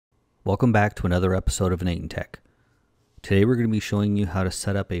Welcome back to another episode of NaytonTech. Today we're going to be showing you how to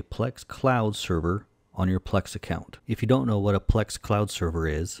set up a Plex Cloud server on your Plex account. If you don't know what a Plex Cloud server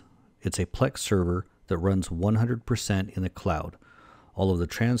is, it's a Plex server that runs 100% in the cloud. All of the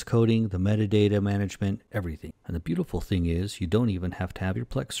transcoding, the metadata management, everything. And the beautiful thing is you don't even have to have your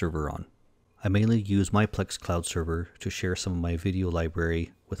Plex server on. I mainly use my Plex Cloud server to share some of my video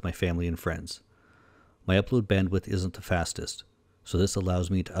library with my family and friends. My upload bandwidth isn't the fastest, so this allows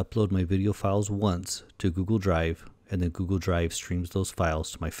me to upload my video files once to Google Drive, and then Google Drive streams those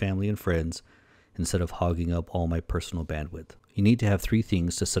files to my family and friends instead of hogging up all my personal bandwidth. You need to have three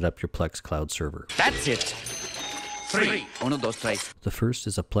things to set up your Plex Cloud server. That's it. Three. Uno, dos, tres. The first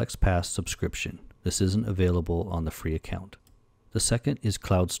is a Plex Pass subscription. This isn't available on the free account. The second is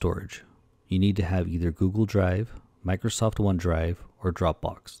cloud storage. You need to have either Google Drive, Microsoft OneDrive, or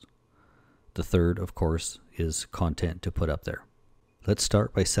Dropbox. The third, of course, is content to put up there. Let's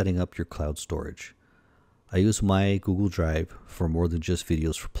start by setting up your cloud storage. I use my Google Drive for more than just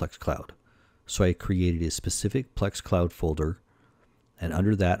videos for Plex Cloud. So I created a specific Plex Cloud folder, and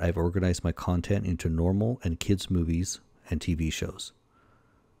under that I've organized my content into normal and kids movies and TV shows.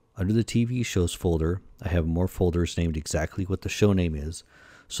 Under the TV shows folder, I have more folders named exactly what the show name is,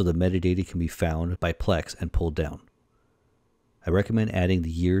 so the metadata can be found by Plex and pulled down. I recommend adding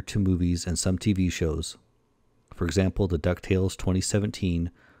the year to movies and some TV shows. For example, the DuckTales 2017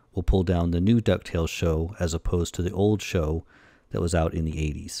 will pull down the new DuckTales show as opposed to the old show that was out in the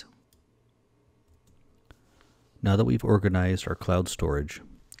 80s. Now that we've organized our cloud storage,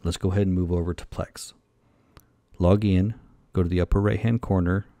 let's go ahead and move over to Plex. Log in, go to the upper right hand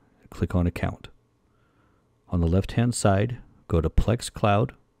corner, and click on Account. On the left hand side, go to Plex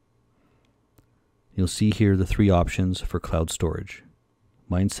Cloud. You'll see here the three options for cloud storage.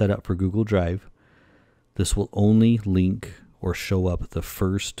 Mine's set up for Google Drive. This will only link or show up the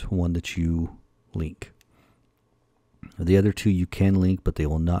first one that you link. The other two you can link, but they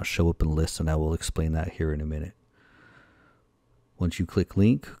will not show up in lists, and I will explain that here in a minute. Once you click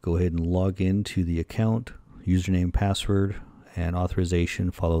link, go ahead and log into the account, username, password, and authorization.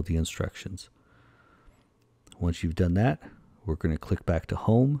 Follow the instructions. Once you've done that, we're going to click back to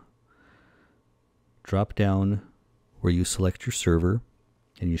home, drop down where you select your server,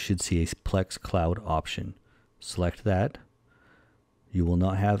 and you should see a Plex Cloud option. Select that. You will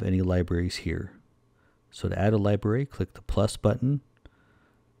not have any libraries here. So to add a library, click the plus button.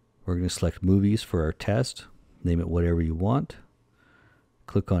 We're going to select movies for our test. Name it whatever you want.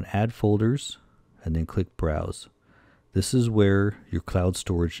 Click on add folders and then click browse. This is where your cloud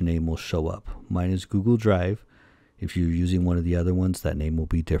storage name will show up. Mine is Google Drive. If you're using one of the other ones, that name will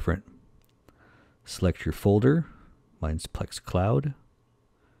be different. Select your folder. Mine's Plex Cloud.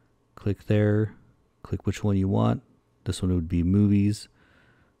 Click there, click which one you want. This one would be movies.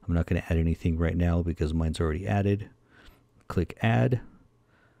 I'm not going to add anything right now because mine's already added. Click add.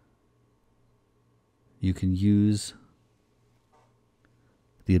 You can use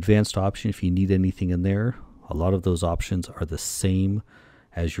the advanced option if you need anything in there. A lot of those options are the same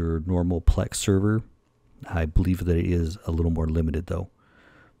as your normal Plex server. I believe that it is a little more limited though.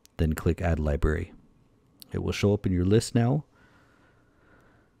 Then click add library. It will show up in your list now.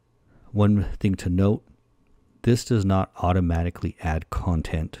 One thing to note, this does not automatically add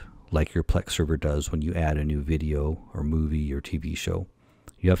content like your Plex server does when you add a new video or movie or TV show.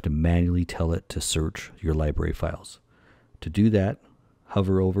 You have to manually tell it to search your library files. To do that,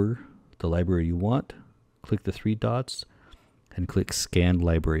 hover over the library you want, click the three dots, and click Scan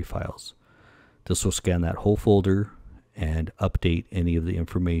Library Files. This will scan that whole folder and update any of the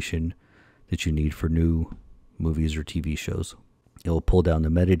information that you need for new movies or TV shows. It will pull down the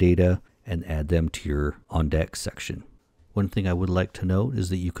metadata and add them to your on deck section. One thing I would like to note is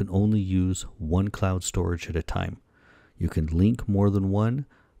that you can only use one cloud storage at a time. You can link more than one,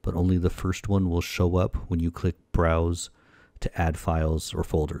 but only the first one will show up when you click browse to add files or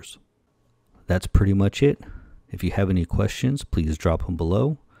folders. That's pretty much it. If you have any questions, please drop them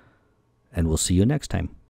below, and we'll see you next time.